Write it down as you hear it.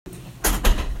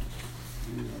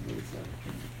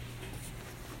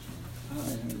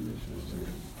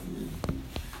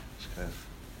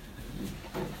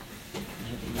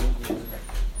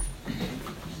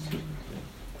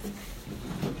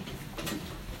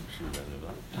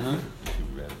Huh?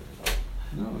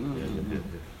 No.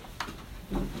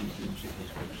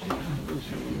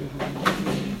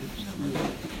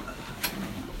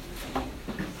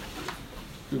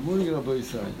 Good morning, Rabbi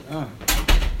Yisai.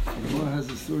 The Gemara has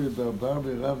a story about Barbe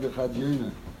Rav Echad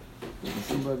Yonah.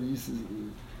 Somebody used to,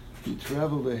 he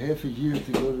traveled a half a year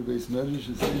to go to Beis Medrash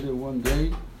and stay there one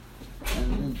day,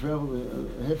 and then traveled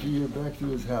a half a year back to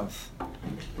his house.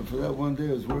 But for that one day,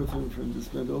 it was worth it for him to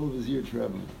spend all of his year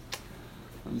traveling.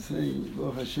 I'm saying,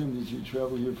 Baruch Hashem, that you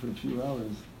travel here for a few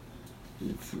hours,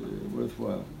 it's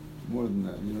worthwhile. More than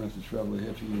that, you don't have to travel a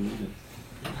half a year either.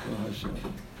 Baruch Hashem.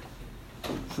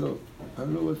 So, I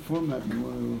don't know what format you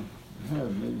want to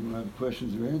have. Maybe you want to have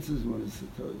questions or answers. You want to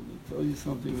tell you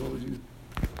something. What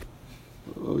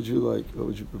would you like? What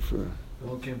would you prefer? The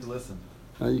one came to listen.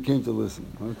 You came to listen.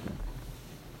 Okay.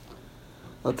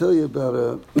 I'll tell you about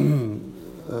a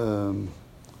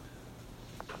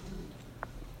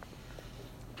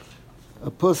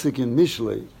posuk in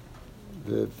Mishlei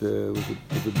that was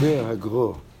the Be'er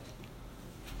Hagro.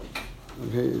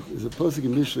 Okay, there's a posuk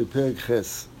in Mishlei Perek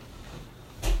Ches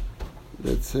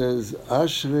that says,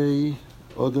 Ashrei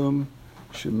Odom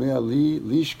Shemea Li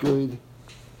Lishkoid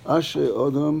Ashrei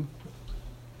Odom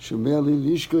Shemea Li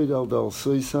Lishkoid Al Dal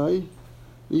Soisai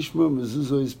Lishma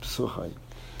Mezuzois Psochai.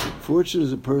 Fortunate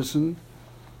is a person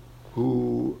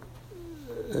who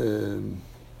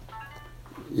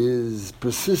is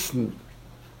persistent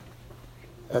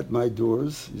at my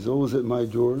doors. He's always at my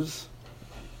doors.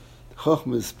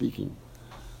 Chachma is speaking.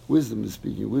 Wisdom is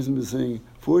speaking. Wisdom is saying,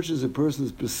 fortunate is a person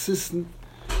who's persistent.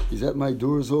 He's at my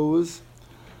doors always.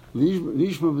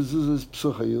 Lishma mezuzahs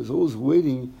psocha. He was always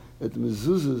waiting at the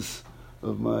mezuzahs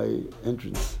of my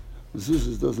entrance.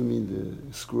 Mezuzahs doesn't mean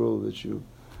the scroll that's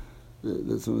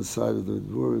on the side of the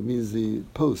door. It means the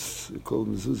posts. They're called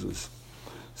mezuzahs.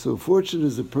 So fortunate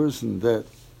is a person that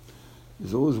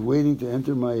is always waiting to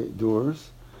enter my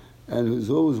doors and who's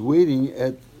always waiting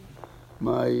at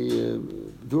my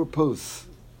doorposts.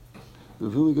 The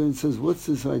Vilna Gaon says, what's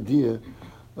this idea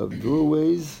of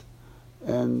doorways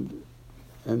and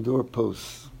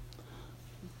doorposts?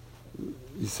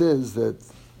 He says that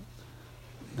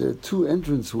there are two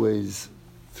entrance ways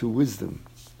to wisdom,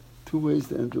 two ways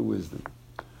to enter wisdom.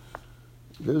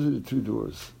 Those are the two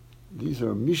doors. These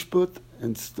are mishpat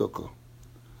and stoko.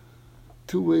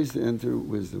 Two ways to enter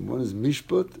wisdom. One is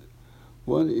mishpat,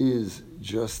 one is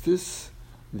justice,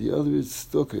 the other is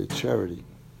stoko, charity.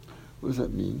 What does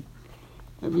that mean?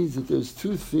 That means that there's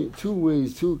two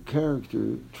ways, two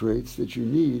character traits that you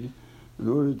need in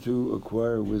order to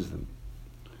acquire wisdom.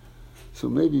 So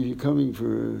maybe if you're coming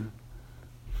for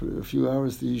a few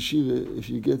hours to yeshiva, if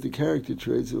you get the character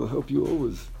traits, it will help you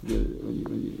always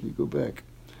when you go back.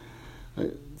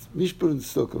 Mishpat and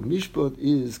stoko. Mishpat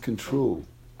is control.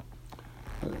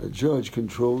 A judge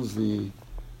controls the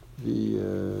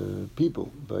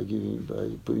people by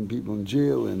putting people in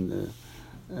jail and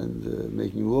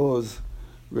making laws,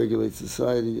 regulate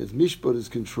society. As mishpat is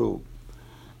control,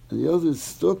 and the other is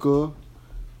stoko,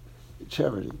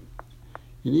 charity.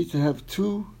 You need to have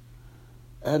two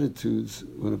attitudes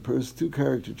when a person, two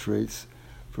character traits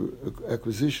for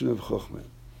acquisition of chokhmah.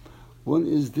 One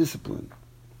is discipline.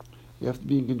 You have to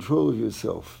be in control of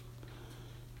yourself.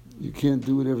 You can't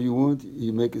do whatever you want.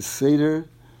 You make a seder.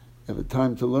 You have a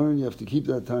time to learn. You have to keep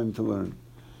that time to learn.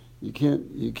 You can't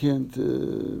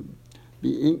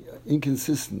be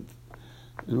inconsistent.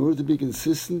 In order to be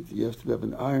consistent, you have to have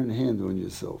an iron hand on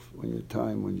yourself, on your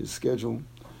time, on your schedule.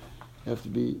 You have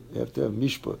to have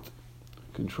mishpat,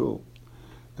 control.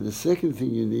 And the second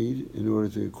thing you need in order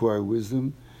to acquire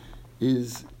wisdom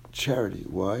is charity.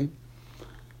 Why?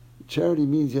 Charity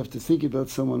means you have to think about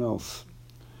someone else.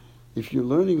 If you're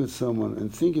learning with someone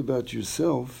and think about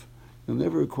yourself, you'll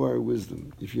never acquire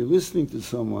wisdom. If you're listening to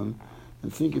someone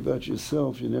and think about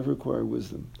yourself, you never acquire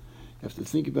wisdom. You have to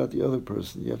think about the other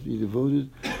person. You have to be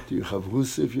devoted to your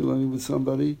chavrusa if you're learning with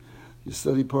somebody, your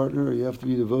study partner, or you have to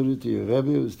be devoted to your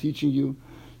rebbe who's teaching you. You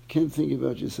can't think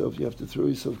about yourself. You have to throw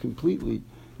yourself completely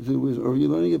into the wisdom. Or you're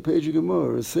learning a page of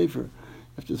Gemara or a sefer. You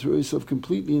have to throw yourself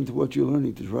completely into what you're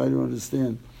learning to try to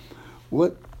understand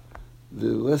what the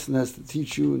lesson has to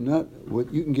teach you, not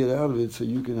what you can get out of it so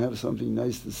you can have something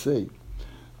nice to say.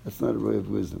 That's not a way of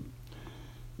wisdom.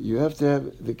 You have to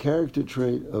have the character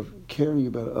trait of caring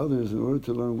about others in order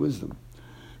to learn wisdom,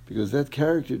 because that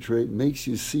character trait makes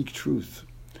you seek truth.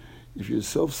 If you're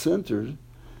self-centered,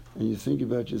 and you think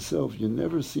about yourself, you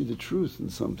never see the truth in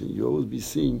something. You always be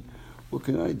seeing, what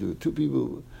can I do? Two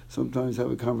people sometimes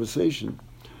have a conversation.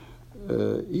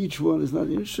 Each one is not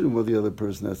interested in what the other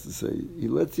person has to say. He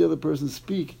lets the other person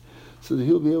speak so that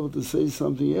he'll be able to say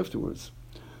something afterwards.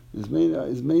 His main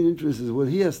interest is what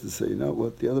he has to say, not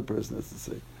what the other person has to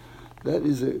say. That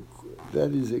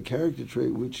is a character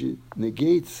trait which it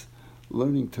negates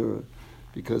learning Torah,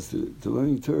 because to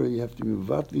learning Torah you have to be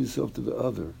mevatel yourself to the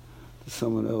other, to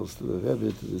someone else, to the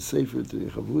Rebbe, to the Sefer, to the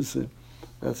Chavrusa.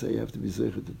 That's how you have to be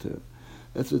zeicher to Torah.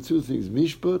 That's the two things: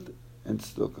 mishpat and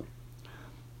tzedakah.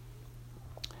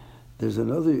 There's a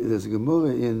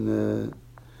Gemara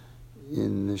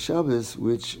in Shabbos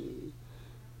which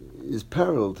is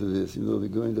parallel to this. You know, the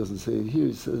Goyen doesn't say it here;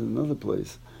 he says it in another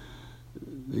place.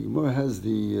 The Gemara has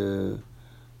the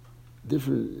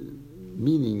different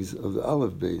meanings of the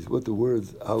Aleph Beis, what the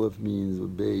words Aleph means, or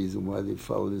Beis, and why they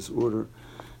follow this order.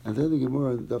 And then the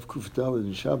Gemara, Daf Kuf Daled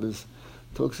in Shabbos,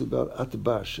 talks about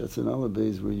Atbash. That's an Aleph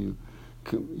Beis where you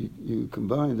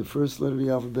combine the first letter of the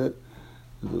alphabet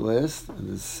and the last, and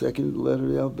the second letter of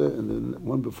the alphabet, and then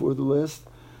one before the last,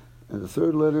 and the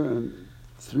third letter, and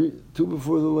two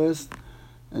before the last,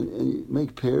 and you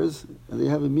make pairs, and they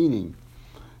have a meaning.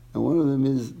 And one of them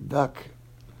is Dak.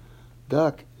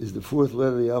 Dak is the fourth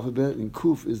letter of the alphabet, and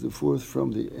Kuf is the fourth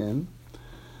from the N.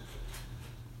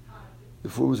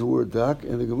 It forms the word Dak,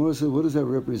 and the Gemara says, what does that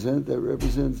represent? That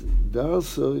represents Dal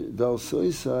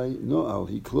Soisai Noal.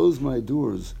 He closed my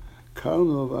doors.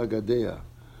 Karnov Agadea.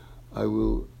 I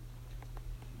will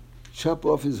chop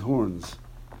off his horns.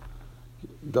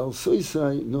 Dal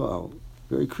Soisai Noal.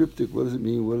 Very cryptic. What does it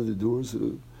mean? What are the doors? It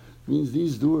means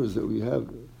these doors that we have.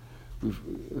 We've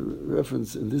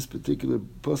referenced in this particular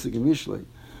pasuk in Mishlei,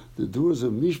 the doors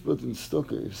of Mishpat and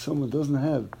Tzedakah. If someone doesn't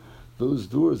have those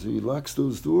doors, if he locks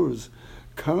those doors,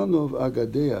 Karnov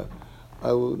Agadea,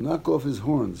 I will knock off his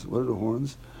horns. What are the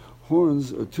horns?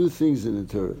 Horns are two things in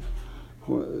the Torah.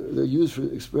 They're used for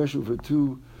expression for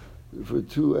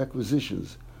two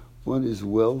acquisitions. One is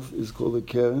wealth, is called a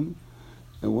keren,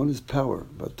 and one is power.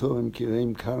 Batorim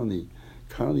kirem karni.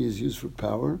 Karni is used for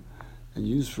power, and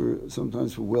used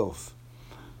sometimes for wealth.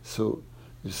 So,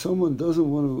 if someone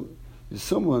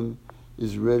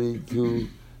is ready to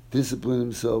discipline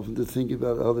himself and to think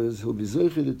about others, he'll be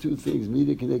zeicher to two things: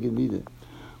 mida keneged mida.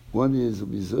 One is he'll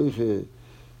be zeicher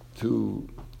to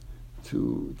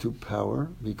power,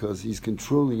 because he's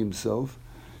controlling himself.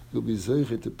 He'll be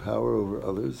zeicher to power over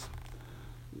others.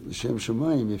 L'shem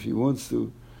Shamayim, if he wants to,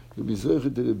 he'll be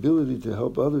zeicher to the ability to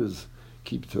help others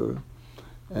keep Torah.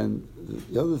 And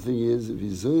the other thing is, if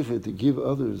he's zeicher to give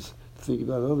others, to think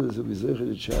about others, he'll be zeicher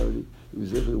to charity, he'll be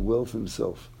zeicher to wealth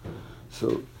himself.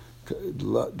 So,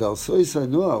 Dal Soisai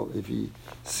Noal, if he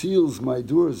seals my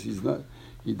doors, he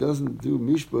doesn't do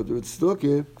mishpat or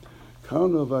tzedakah,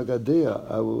 Karnov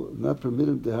Agadea, I will not permit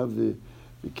him to have the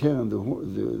keren,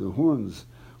 the horns,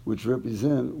 which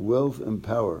represent wealth and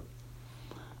power.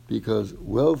 Because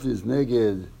wealth is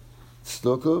neged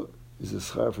tzedakah, is a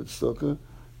schar for tzedakah,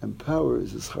 and power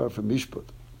is a schar for mishpat.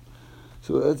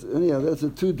 So that's the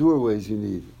two doorways you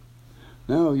need.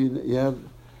 Now you have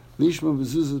lishma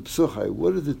mezuzah psochai.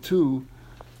 What are the two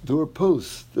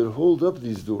doorposts that hold up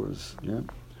these doors? Yeah,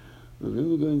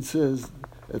 Rabbi Goyen says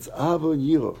that's ava and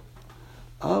yira.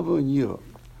 Ava and yira,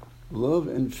 love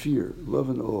and fear, love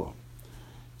and awe.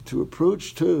 To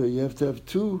approach Torah, you have to have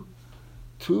two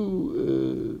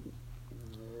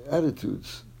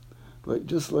attitudes,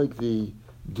 just like the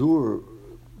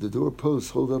doorposts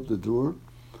hold up the door,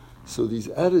 so these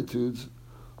attitudes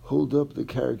hold up the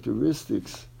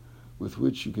characteristics with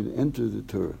which you can enter the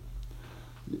Torah.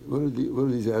 What are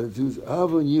these attitudes?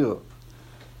 Ava and yira.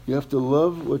 You have to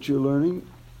love what you're learning.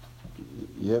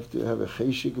 You have to have a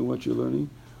cheshik in what you're learning.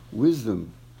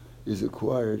 Wisdom is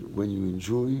acquired when you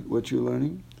enjoy what you're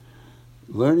learning.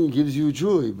 Learning gives you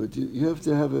joy, but you have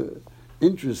to have an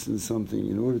interest in something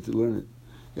in order to learn it.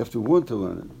 You have to want to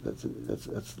learn it.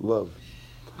 That's love.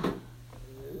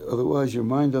 Otherwise, your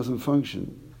mind doesn't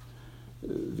function.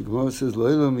 The Gemara says,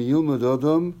 "Leila miyilmad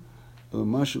adam,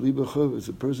 it's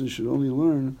a person should only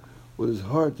learn what his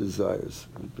heart desires.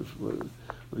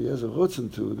 What he has a rotzen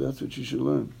to, that's what you should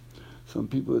learn." Some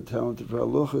people are talented for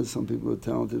halacha, some people are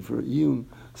talented for iyun,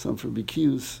 some for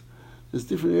bikius. There's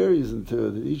different areas in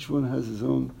Torah that each one has his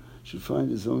own, should find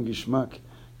his own gishmak,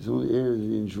 his own area that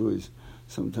he enjoys.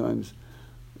 Sometimes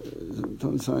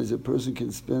a person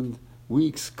can spend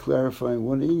weeks clarifying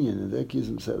one inyan, and that gives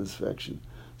him satisfaction.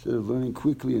 Instead of learning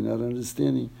quickly and not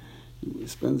understanding, he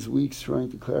spends weeks trying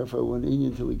to clarify one inyan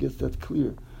until he gets that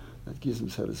clear. That gives him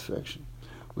satisfaction.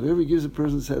 Whatever gives a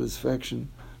person satisfaction,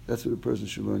 that's what a person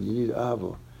should learn. You need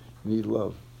ava, you need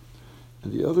love.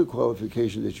 And the other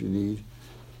qualification that you need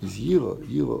is yira,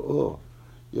 awe.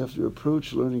 You have to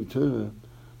approach learning Torah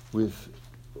with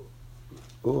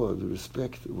awe, the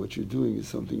respect that what you're doing is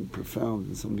something profound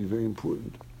and something very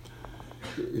important.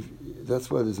 That's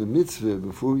why there's a mitzvah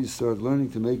before you start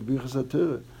learning to make Birchas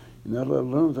HaTorah. You're not allowed to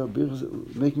learn without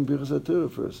making Birchas HaTorah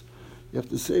first. You have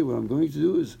to say, what I'm going to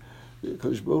do is,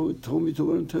 Kadosh Baruch Hu told me to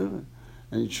learn Torah,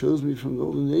 and He chose me from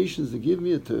all the nations to give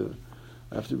me a Torah.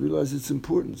 I have to realize its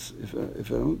importance.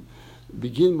 If I don't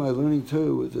begin my learning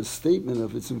Torah with a statement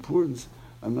of its importance,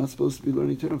 I'm not supposed to be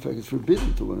learning Torah. In fact, it's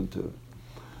forbidden to learn Torah.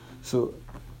 So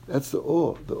that's the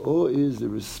awe. The awe is the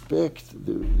respect,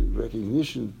 the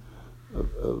recognition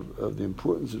of the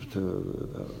importance of Torah,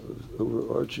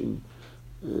 overarching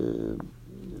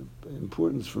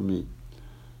importance for me.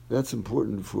 That's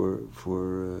important for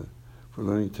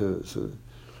learning Torah. So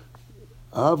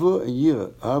Ava and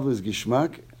Yira. Ava is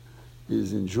Gishmak,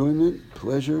 is enjoyment,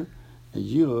 pleasure, and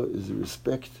Yira is the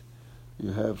respect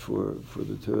you have for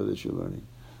the Torah that you're learning.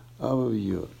 Ava and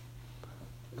Yira.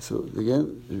 So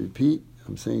again, to repeat,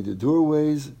 I'm saying the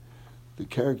doorways, the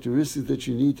characteristics that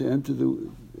you need to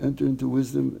enter into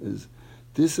wisdom is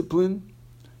discipline,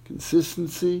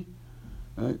 consistency,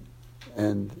 right,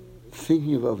 and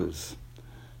thinking of others.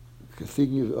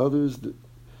 Thinking of others,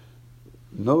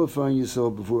 nullifying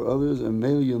yourself before others, and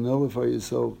maybe you'll nullify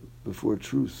yourself before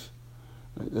truth.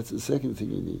 Right? That's the second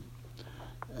thing you need.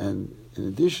 And in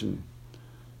addition,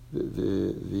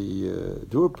 the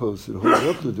doorposts that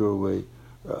hold up the doorway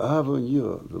are Ahava and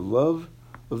Yira, the love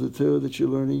of the Torah that you're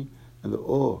learning and the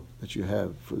awe that you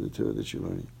have for the Torah that you're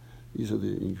learning. These are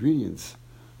the ingredients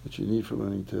that you need for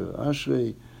learning Torah.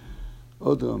 Ashrei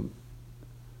Odom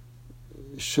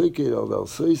Sheket al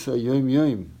Soisa Yom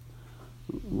Yom,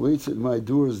 waits at my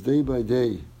doors day by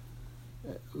day.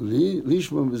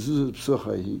 Lishma mezuzah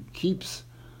psochai, he keeps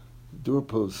the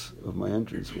doorposts of my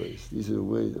entranceways. These are the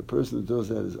ways. A person who does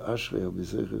that is Ashrei al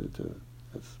B'Seichel Torah.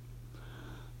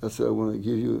 That's what I want to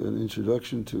give you an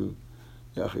introduction to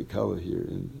Yachei Kala here,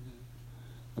 and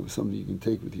something you can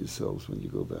take with yourselves when you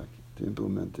go back to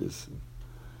implement this. And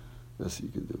that's what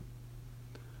you can do.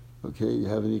 Okay, you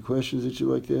have any questions that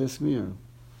you'd like to ask me, or?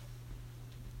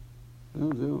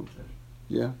 No.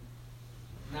 Yeah?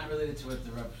 Not related to what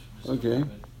the Rebbe was okay.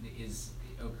 Talking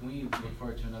about, can we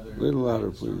refer to another... A little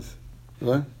louder, please.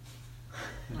 What?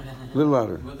 A little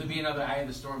louder. Will there be another Eye of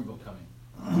the Storm book coming?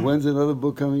 When's another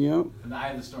book coming out? The Eye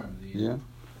of the Storm. Yeah?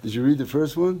 Did you read the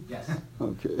first one? Yes.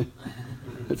 Okay.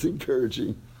 That's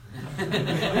encouraging. Okay.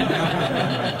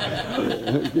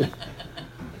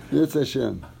 That's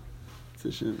Hashem. It's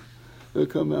Hashem. It'll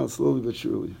come out slowly but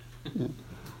surely.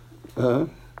 Yeah.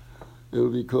 It'll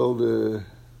be called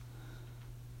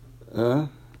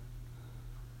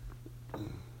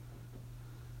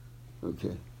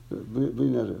okay.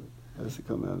 Bring that up. Has to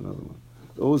come out another one.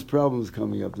 Always problems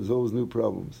coming up. There's always new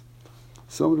problems.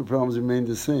 Some of the problems remain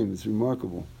the same. It's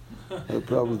remarkable. The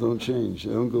problems don't change.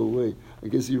 They don't go away. I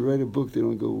guess you write a book, they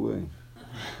don't go away.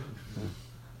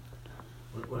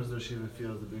 What does the Yeshiva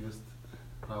feel is the biggest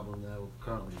problem now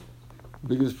currently?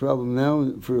 Biggest problem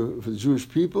now for the Jewish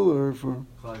people or for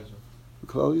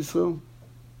Klal Yisrael?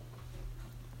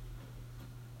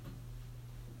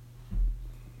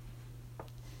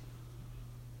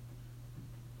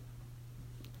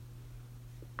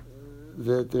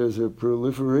 That there's a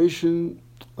proliferation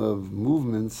of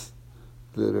movements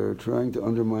that are trying to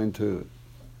undermine Torah.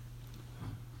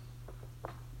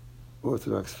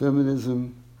 Orthodox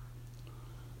feminism,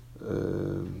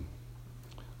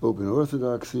 open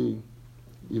orthodoxy,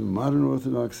 even modern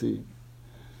orthodoxy.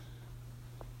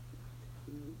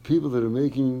 People that are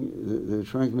they're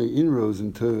trying to make inroads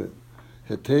in Torah,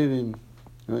 heterim,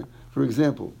 right? For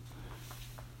example,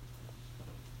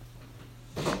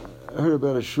 I heard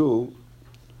about a shul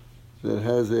that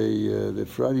has that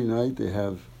Friday night they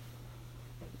have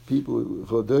people,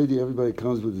 Chodoidi, everybody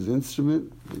comes with his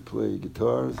instrument, they play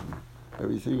guitars and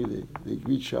everything, they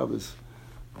greet Shabbos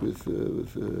with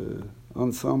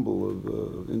ensemble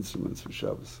of instruments for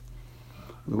Shabbos.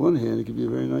 On the one hand, it could be a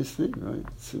very nice thing, right?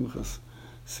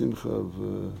 Simcha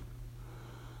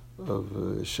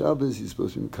of Shabbos, you're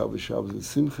supposed to be Mekabel Shabbos with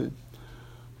Simcha,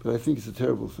 but I think it's a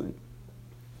terrible thing.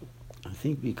 I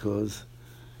think because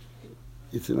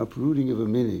it's an uprooting of a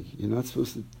minig. You're not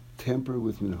supposed to tamper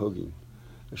with minhagim.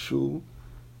 A shul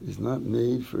is not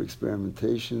made for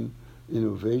experimentation,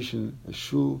 innovation. A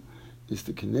shul is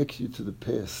to connect you to the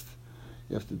past.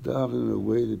 You have to daven in a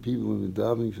way that people have been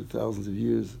davening for thousands of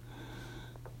years.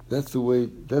 That's what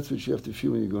you have to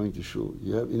feel when you're going to shul.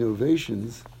 You have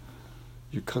innovations,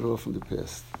 you're cut off from the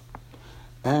past.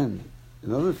 And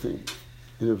another thing,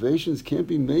 Innovations can't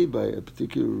be made by a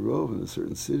particular rov in a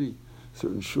certain city,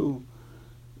 certain shul.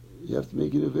 You have to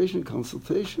make innovation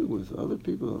consultation with other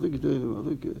people, other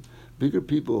gedolim, bigger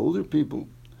people, older people.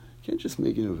 You can't just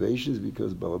make innovations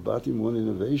because Balabatim want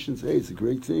innovations. Hey, it's a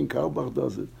great thing. Karlbach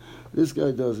does it. This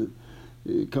guy does it.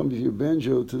 You come with your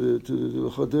banjo to the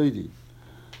Chodeidi.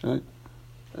 Right?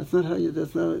 That's not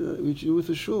what you do with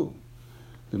a shul.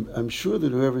 I'm sure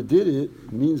that whoever did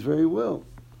it means very well.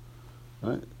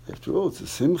 Right? After all, it's a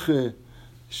simcha.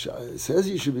 It says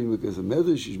you should be because a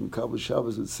medrash, you should be Kabbalah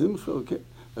Shabbos with simcha. Okay,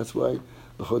 that's why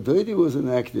the Chodeidi was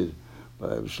enacted by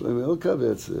Shlomo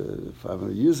Elkabetz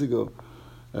 500 years ago.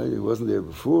 It wasn't there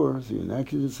before, so he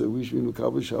enacted it. So we should be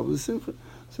Kabbalah Shabbos with simcha.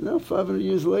 So now, 500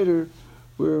 years later,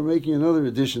 we're making another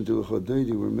addition to a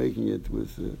Chodeidi. We're making it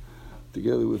with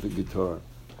together with a guitar.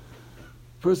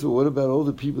 First of all, what about all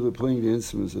the people that are playing the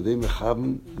instruments? Are they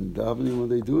mechaben and davening when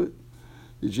they do it?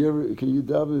 Did you ever? Can you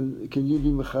daven? Can you be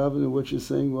mechaben in what you're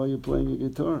saying while you're playing a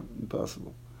guitar?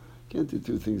 Impossible. Can't do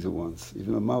two things at once.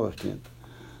 Even a malach can't.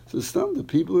 So the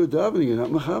people who are davening are not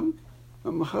mechaben.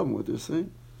 Not mechaben what they're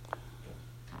saying.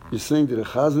 You're saying that a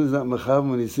chazan is not mechaben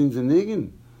when he sings a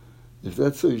niggin? If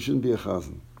that's so, you shouldn't be a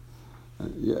chazan.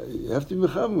 You have to be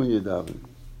mechaben when you're davening.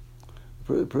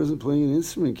 A person playing an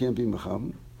instrument can't be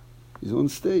mechaben. He's on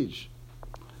stage,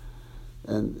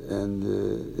 and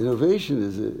innovation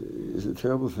is a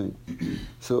terrible thing.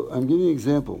 So I'm giving you an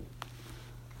example.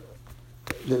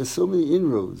 There are so many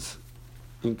inroads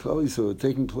in Klal Yisrael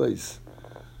taking place.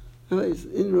 It's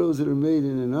inroads that are made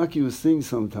in innocuous things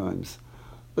sometimes.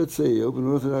 Let's say Open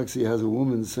Orthodoxy has a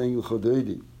woman saying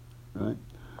Chodeidi, right?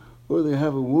 Or they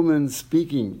have a woman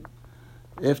speaking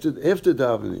after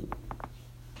davening.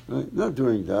 Right? Not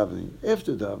during davening.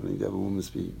 After davening, they have a woman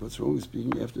speaking. What's wrong with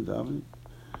speaking after davening?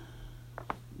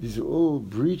 These are all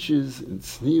breaches in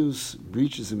tznius,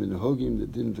 breaches in minhagim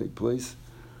that didn't take place.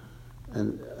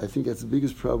 And I think that's the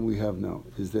biggest problem we have now,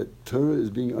 is that Torah is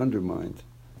being undermined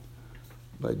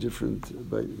by different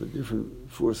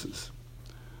forces.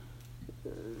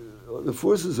 The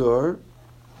forces are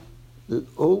that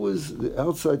always the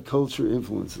outside culture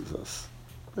influences us.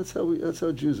 That's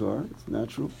how Jews are. It's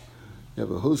natural. You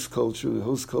have a host culture, and the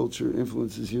host culture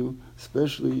influences you,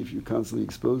 especially if you're constantly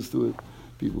exposed to it.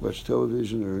 People watch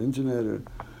television or internet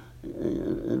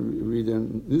and read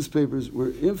newspapers.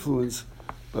 We're influenced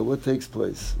by what takes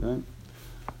place. Right?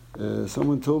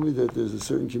 Someone told me that there's a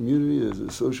certain community, there's a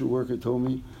social worker told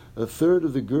me, a third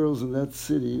of the girls in that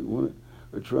city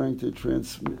are trying to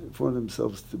transform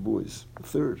themselves to boys. A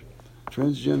third.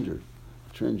 Transgender.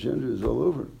 Transgender is all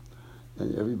over.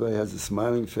 And everybody has the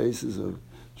smiling faces of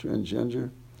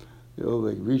transgender. They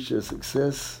reach their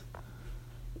success.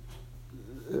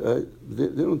 They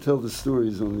don't tell the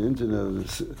stories on the internet.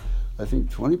 I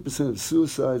think 20% of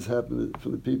suicides happen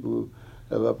from the people who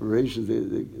have operations.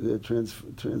 They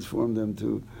transform them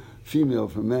to female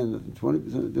for men.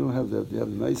 20%, they don't have that. They have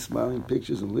the nice smiling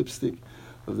pictures and lipstick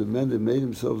of the men that made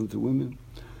themselves into women.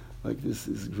 Like this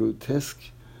grotesque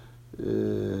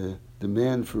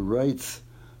demand for rights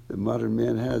that modern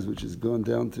man has, which has gone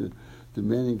down to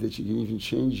demanding that you can even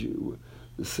change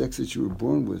the sex that you were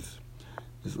born with.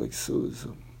 It's like so.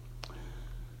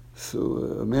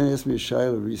 A man asked me a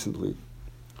shayla recently.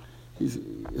 He's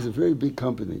a very big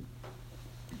company.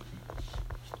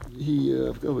 He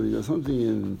does something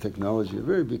in technology, a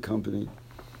very big company,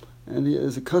 and he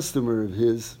has a customer of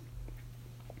his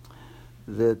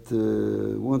that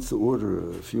wants to order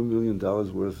a few $1 million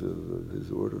worth of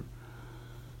his order.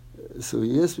 So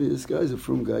he asked me, this guy's a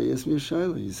frum guy, he asked me a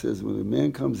shayla. He says, when a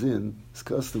man comes in, his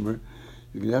customer,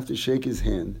 you're going to have to shake his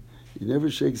hand. He never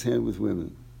shakes hand with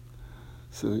women.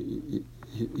 So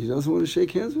he doesn't want to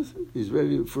shake hands with him. He's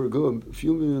ready to forego a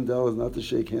few $1 million not to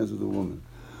shake hands with a woman.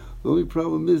 The only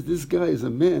problem is this guy is a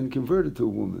man converted to a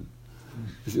woman.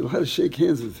 He's allowed to shake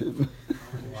hands with him.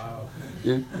 Wow.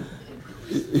 Yeah.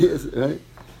 Yes, right?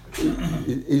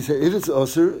 He said, if it's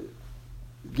usher,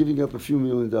 giving up a few $1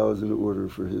 million in order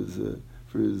for his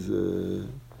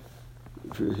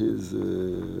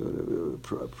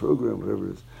program, whatever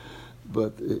it is.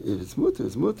 But if it's mutter,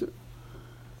 it's mutter.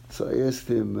 So I asked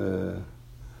him,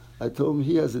 I told him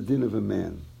he has a din of a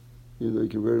man. Even though he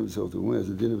converted himself to a woman, he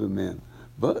has a din of a man.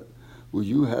 But will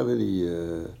you have any,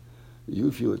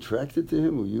 you feel attracted to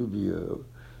him? Will you be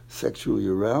sexually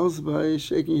aroused by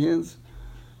shaking hands?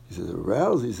 He says,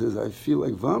 aroused? He says, I feel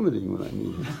like vomiting when I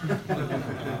meet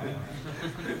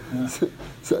him.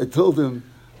 so I told him,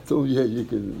 yeah, you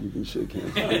can shake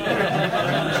hands.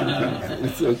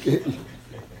 It's okay.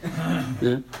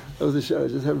 Yeah, that was a shot I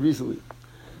just had recently.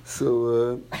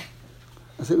 So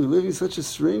I said, we live in such a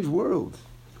strange world.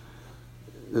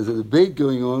 There's a debate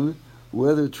going on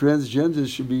whether transgenders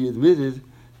should be admitted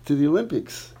to the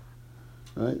Olympics,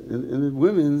 right? In the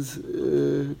women's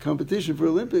competition for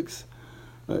Olympics.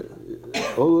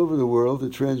 All over the world, the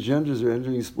transgenders are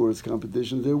entering sports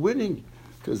competitions. They're winning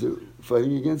because they're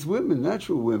fighting against women,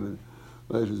 natural women,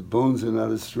 right, whose bones are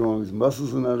not as strong, whose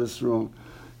muscles are not as strong.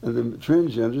 And the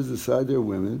transgenders decide they're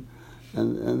women,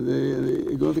 and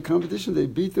they go to the competition. They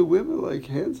beat the women like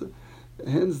hands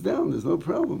down. There's no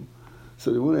problem.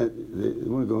 So they want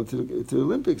to go into the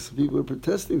Olympics. People are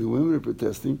protesting. The women are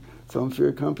protesting. It's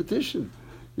unfair competition.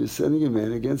 You're sending a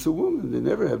man against a woman. They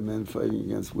never have men fighting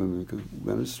against women because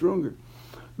men are stronger.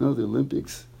 No, the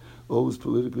Olympics, always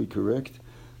politically correct,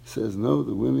 says no,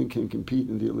 the women can compete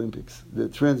in the Olympics. The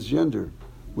transgender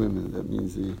women, that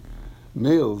means the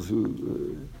males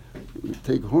who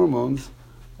take hormones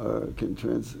can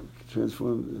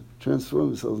transform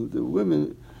themselves into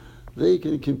women. They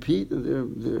can compete, and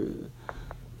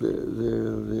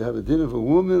they have a din of a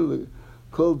woman.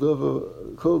 Kol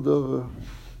dova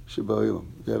sheba'ilam.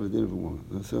 They have a din of a woman.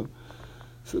 And so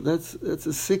that's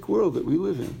a sick world that we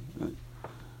live in. Right?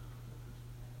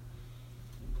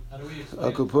 How do we explain?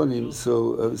 Al Kaponim.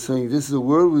 So I was saying this is the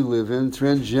world we live in.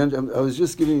 Transgender. I was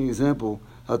just giving an example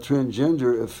how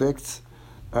transgender affects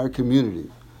our community.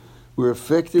 We're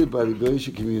affected by the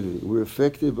Goyish community. We're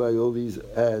affected by all these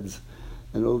ads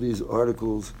and all these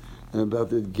articles and about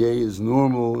that gay is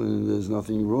normal and there's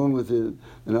nothing wrong with it.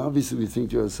 And obviously we think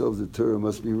to ourselves that Torah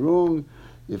must be wrong.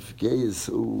 If gay is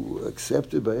so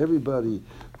accepted by everybody,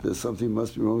 there's something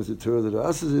must be wrong with the Torah that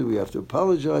asks it. We have to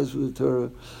apologize for the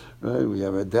Torah, right? We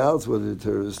have our doubts whether the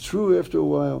Torah is true after a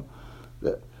while.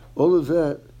 All of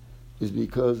that is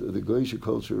because of the Goyish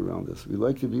culture around us. We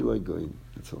like to be like Goyim,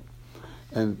 that's all.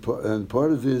 And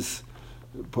part of this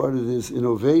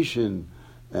innovation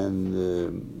and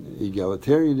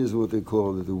egalitarianism, what they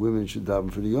call, that the women should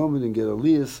daven for the Yomen and get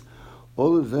aliyas,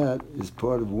 all of that is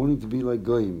part of wanting to be like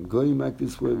Goyim. Goyim act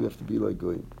this way, we have to be like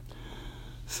Goyim.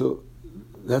 So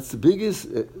that's the biggest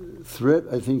threat,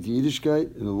 I think, to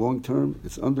Yiddishkeit in the long term.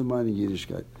 It's undermining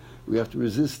Yiddishkeit. We have to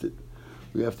resist it.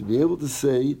 We have to be able to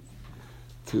say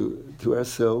to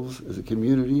ourselves as a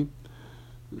community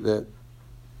that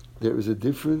there is a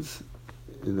difference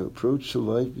in the approach to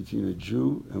life between a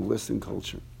Jew and Western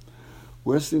culture.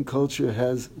 Western culture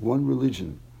has one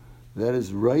religion. That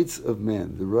is rights of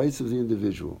man, the rights of the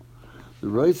individual. The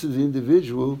rights of the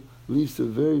individual leads to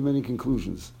very many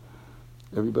conclusions.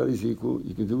 Everybody's equal.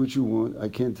 You can do what you want. I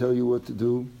can't tell you what to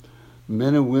do.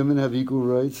 Men and women have equal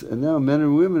rights. And now men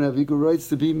and women have equal rights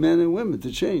to be men and women,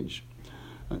 to change.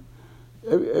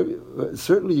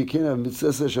 Certainly you can't have mitzvah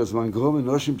shazman grom and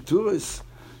noshim p'turis.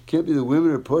 Can't be the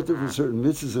women are potter for certain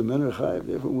mitzvahs and men are chayiv.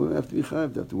 Therefore women have to be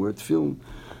chayiv. They have to wear tefillin,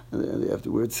 and they have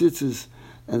to wear tzitzis.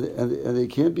 And they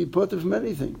can't be potter from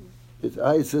anything. It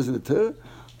says in the Torah,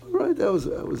 all right, that was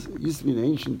it used to be in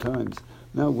ancient times.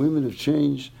 Now women have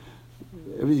changed,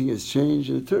 everything has changed,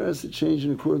 and the Torah has to change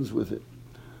in accordance with it.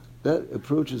 That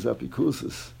approach is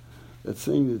apikusis. That's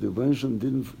saying that the Rebbeinu Shalom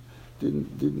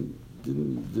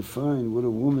didn't define what a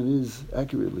woman is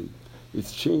accurately.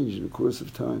 It's changed in the course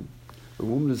of time. A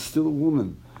woman is still a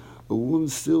woman. A woman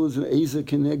still is an Eza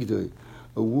Kenegdoi.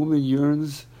 A woman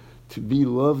yearns to be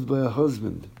loved by a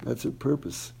husband. That's her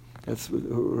purpose. That's what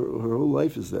her whole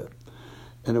life is that.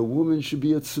 And a woman should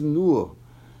be a tzenuah.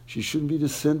 She shouldn't be the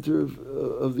center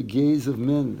of the gaze of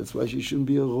men. That's why she shouldn't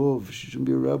be a rov. She shouldn't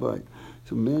be a rabbi.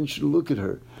 So men should look at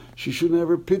her. She shouldn't have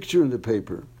her picture in the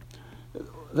paper.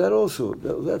 That also,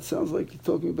 that sounds like you're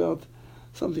talking about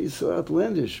something so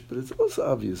outlandish, but it's also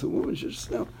obvious. A woman should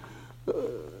just now.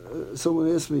 Someone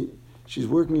asked me, she's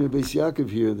working in a Beis Yaakov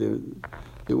here.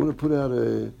 They want to put out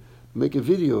make a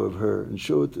video of her and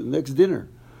show it the next dinner.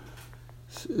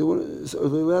 So are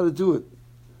they allowed to do it?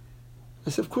 I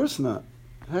said, of course not.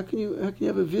 How can you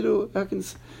have a video?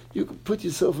 You can put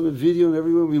yourself in a video and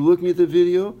everyone will be looking at the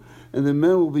video, and the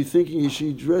men will be thinking, is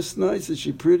she dressed nice? Is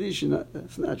she pretty? Is she not?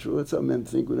 That's natural. That's how men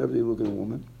think whenever they look at a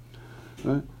woman.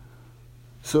 Right?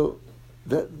 So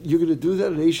that you're going to do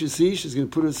that at HSE? She's going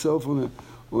to put herself on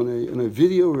a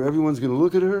video where everyone's going to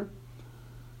look at her?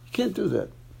 You can't do that.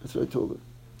 That's what I told her.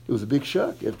 It was a big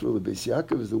shock. After all, the Beis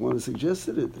Yaakov is the one who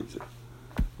suggested it. They said,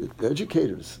 the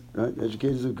educators, right? The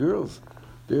educators of girls.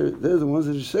 They're the ones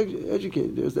that are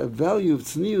educated. There's that value of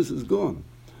tznius is gone.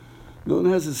 No one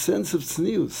has a sense of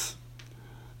tznius,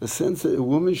 a sense that a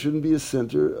woman shouldn't be a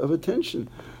center of attention.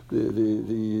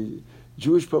 The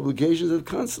Jewish publications have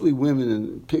constantly women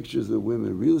and pictures of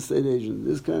women, real estate agent,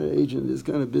 this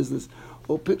kind of business,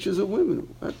 all pictures of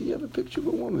women. How can you have a picture of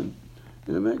a woman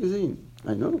in a magazine?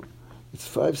 I know. It's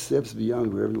 5 steps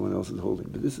beyond where everyone else is holding.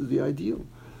 But this is the ideal.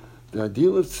 The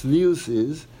ideal of tznius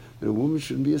is that a woman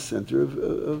shouldn't be a center of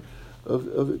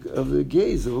the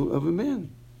gaze of a man.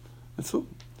 That's all.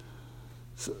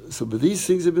 So, but these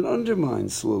things have been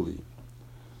undermined slowly.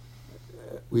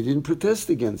 We didn't protest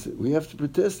against it. We have to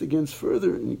protest against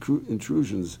further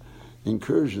incursions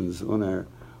on our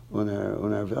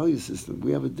value system.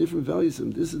 We have a different value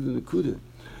system. This is the Nakuda.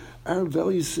 Our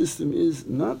value system is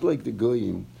not like the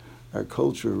Goyim, our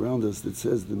culture around us that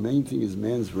says the main thing is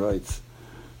man's rights.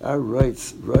 Our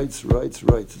rights.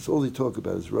 It's all they talk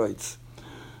about is rights.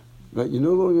 Right? You're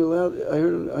no longer allowed.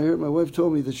 I heard my wife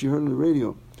told me that she heard on the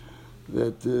radio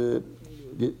that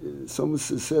someone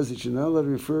says that you're not allowed to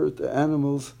refer to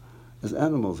animals as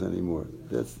animals anymore.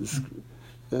 That's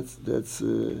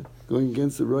going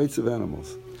against the rights of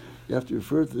animals. You have to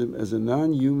refer to them as a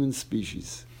non-human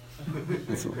species.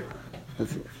 That's all.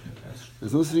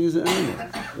 There's no such thing as an animal,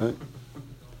 right?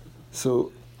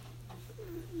 So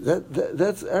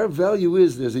that's our value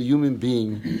is there's a human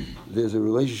being, there's a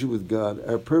relationship with God.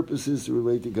 Our purpose is to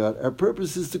relate to God. Our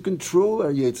purpose is to control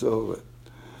our Yetzer Hara.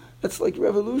 That's like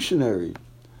revolutionary.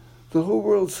 The whole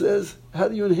world says, how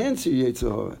do you enhance your Yetzer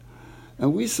Hara?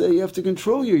 And we say you have to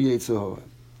control your Yetzer Hara.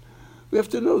 We have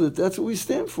to know that that's what we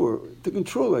stand for, to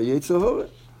control our Yetzer Hara.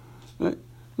 Right?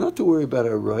 Not to worry about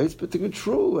our rights, but to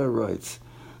control our rights.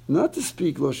 Not to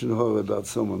speak Lashon Hara about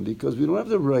someone, because we don't have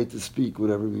the right to speak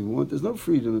whatever we want. There's no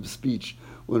freedom of speech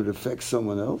when it affects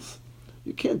someone else.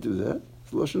 You can't do that.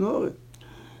 It's Lashon Hara.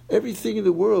 Everything in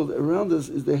the world around us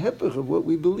is the hepech of what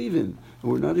we believe in,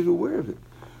 and we're not even aware of it.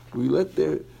 We let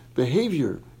their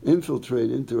behavior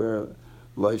infiltrate into our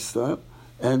lifestyle,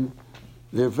 and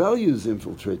their values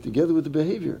infiltrate together with the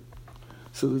behavior.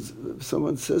 So if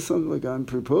someone says something like, I'm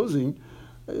proposing,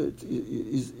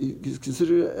 he's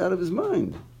considered out of his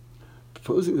mind.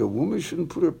 Proposing that a woman shouldn't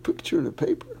put her picture in a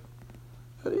paper.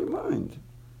 Out of your mind.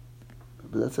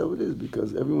 But that's how it is,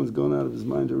 because everyone's gone out of his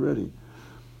mind already.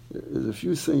 There's a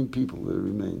few sane people that have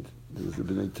remained. There's the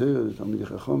B'nai Torah, the Talmidei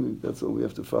Chachamim. That's all. We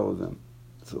have to follow them.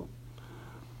 That's all.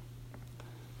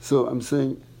 So I'm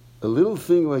saying, a little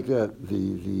thing like that,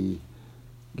 the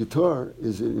guitar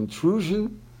is an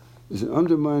intrusion, is an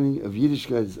undermining of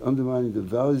Yiddishkeit, it's undermining the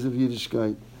values of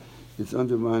Yiddishkeit, it's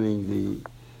undermining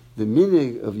the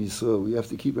minhag of Yisrael. We have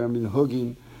to keep our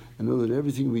minhagim and know that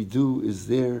everything we do is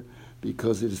there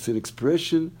because it is an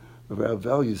expression of our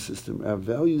value system. Our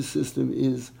value system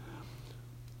is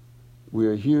we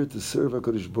are here to serve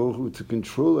HaKadosh Baruch Hu, to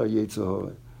control our Yetzer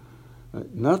Hara.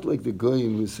 Not like the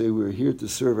Goyim who say we're here to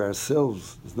serve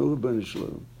ourselves. There's no Rebbeinu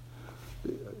Shalom.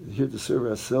 We're here to serve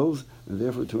ourselves and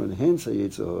therefore to enhance our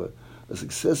Yetzer Hara. A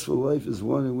successful life is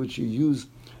one in which you use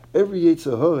every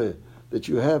Yetzer Hara that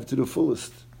you have to the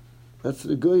fullest. That's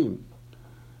the Goyim.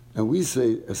 And we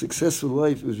say a successful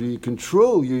life is where you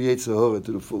control your Yetzer Hara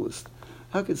to the fullest.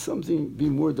 How could something be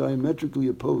more diametrically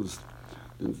opposed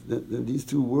than these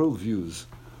two worldviews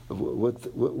of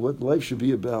what life should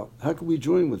be about? How can we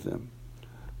join with them?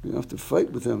 We don't have to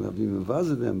fight with them, have to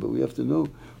mavaza them, but we have to know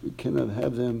we cannot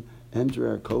have them enter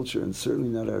our culture, and certainly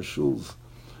not our shuls.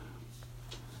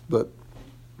 But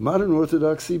modern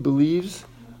Orthodoxy believes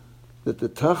that the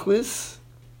tachlis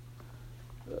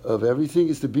of everything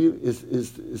is to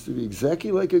be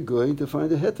exactly like a goy, to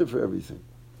find a heter for everything.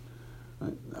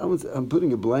 Right? I'm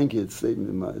putting a blanket statement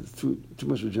in mind. It's too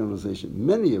much of a generalization.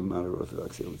 Many of modern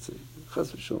Orthodoxy, I would say,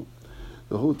 chas v'sholom.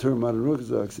 The whole term modern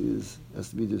Orthodoxy has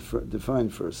to be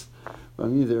defined first. But I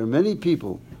mean, there are many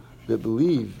people that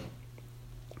believe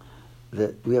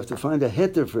that we have to find a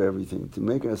heter for everything to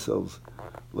make ourselves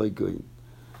like goyim.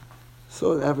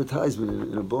 Saw an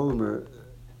advertisement in a Bolmer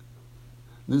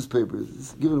newspaper.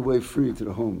 It's given away free to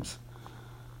the homes.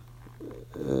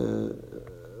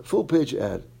 Full page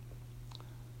ad.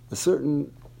 A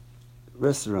certain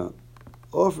restaurant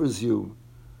offers you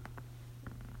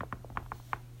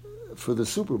for the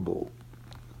Super Bowl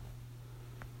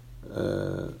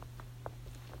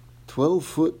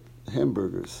 12-foot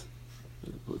hamburgers.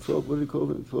 12, what do you call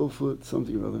them? 12-foot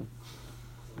something or other.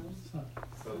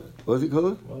 What do you call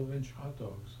it? 12-inch hot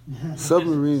dogs.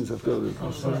 Submarines, I've called it.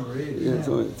 Oh, submarines. Yeah, it's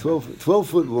only 12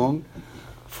 foot long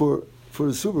for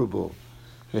the Super Bowl.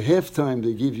 At halftime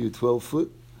they give you 12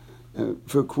 foot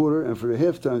for a quarter, and for the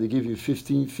halftime they give you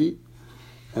 15 feet,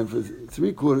 and for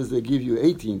 3/4 they give you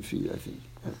 18 feet, I think.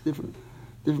 Different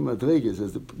madregas.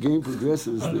 As the game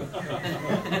progresses,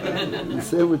 the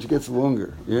sandwich gets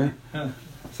longer, yeah?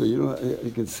 So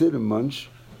you can sit and munch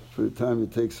for the time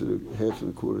it takes for the half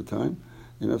and a quarter time,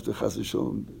 and after Chas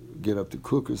v'Sholom get up to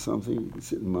cook or something, you can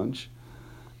sit and munch.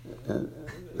 And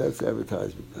that's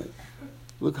advertisement, right?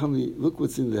 Look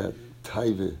what's in that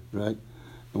taiva, right?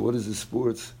 And what is the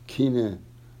sports? Kine,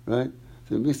 right?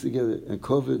 So they mix together, and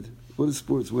COVID, What is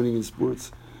sports? Winning in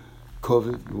sports.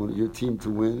 Kovid, you want your team to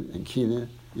win, and Kina,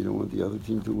 you don't want the other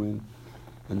team to win.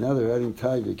 And now they're adding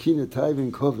Taiva. Kina, Taiva,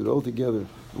 and Kovid all together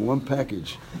in one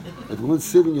package. At one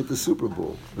sitting at the Super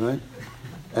Bowl, right?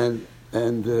 And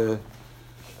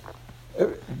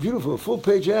beautiful,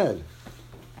 full-page ad.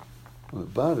 On the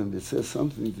bottom, it says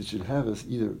something that should have us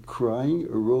either crying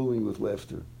or rolling with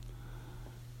laughter.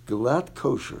 Galat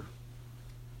kosher.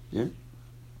 Yeah?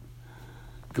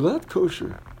 Galat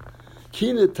kosher.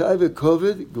 Kina Taiva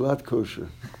Kovid, Galat kosher.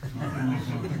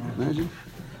 Imagine?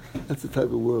 That's the type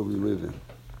of world we live in.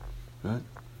 Right?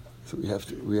 So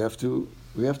we have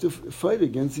to fight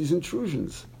against these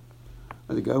intrusions.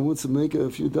 And the guy wants to make a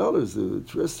few dollars. The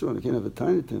restaurant, I can't have a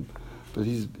tiny tim, but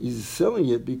he's selling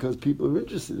it because people are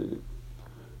interested in it.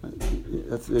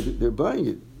 They're buying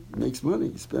it. He makes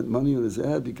money. He spent money on his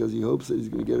ad because he hopes that he's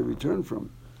going to get a return from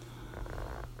it.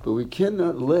 But we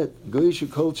cannot let Goyish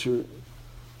culture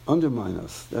undermine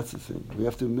us. That's the thing. We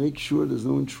have to make sure there's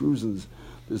no intrusions,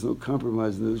 there's no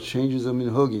compromise, and there's changes of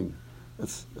minhagim.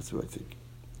 That's what I think.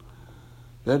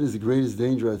 That is the greatest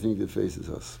danger I think that faces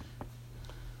us.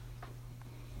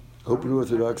 Open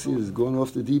Orthodoxy has gone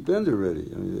off the deep end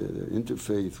already. I mean, they're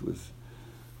interfaith with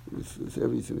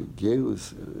everything. With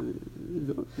Galus,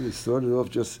 they started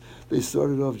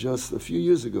off just a few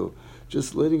years ago,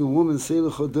 just letting a woman say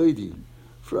l'chodoidi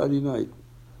Friday night.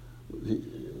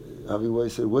 Avi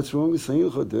Weiss said, "What's wrong with saying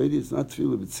l'chodoidi? It's not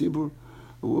tefillah b'tzibur.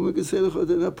 A woman can say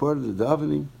l'chodoidi, not part of the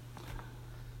davening."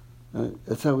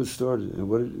 That's how it started, and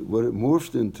what it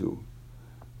morphed into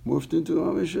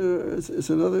Amish. It's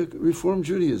another Reform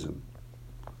Judaism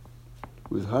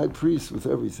with high priests, with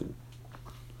everything.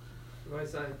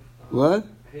 What?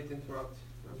 I hate to interrupt.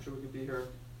 I'm sure we could be here.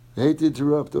 I hate to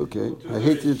interrupt. Okay, I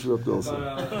hate to interrupt also.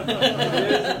 But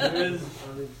there is.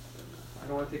 I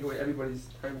don't want to take away everybody's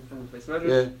time from the place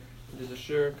measures. Yeah. There's a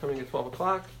shir coming at 12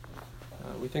 o'clock.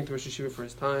 We thank the Rosh Hashiva for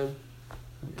his time.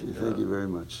 Okay, thank you very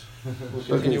much. We'll Okay,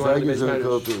 continue on thank the you, base Zon measures.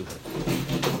 Kotu.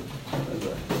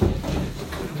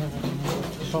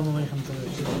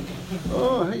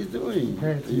 Oh, how you doing?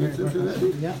 Great. Are you in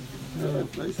Cincinnati? Yeah. Oh,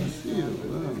 it's nice to see you.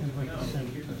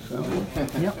 Wow.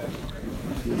 Yep.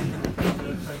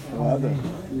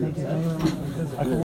 Thank you.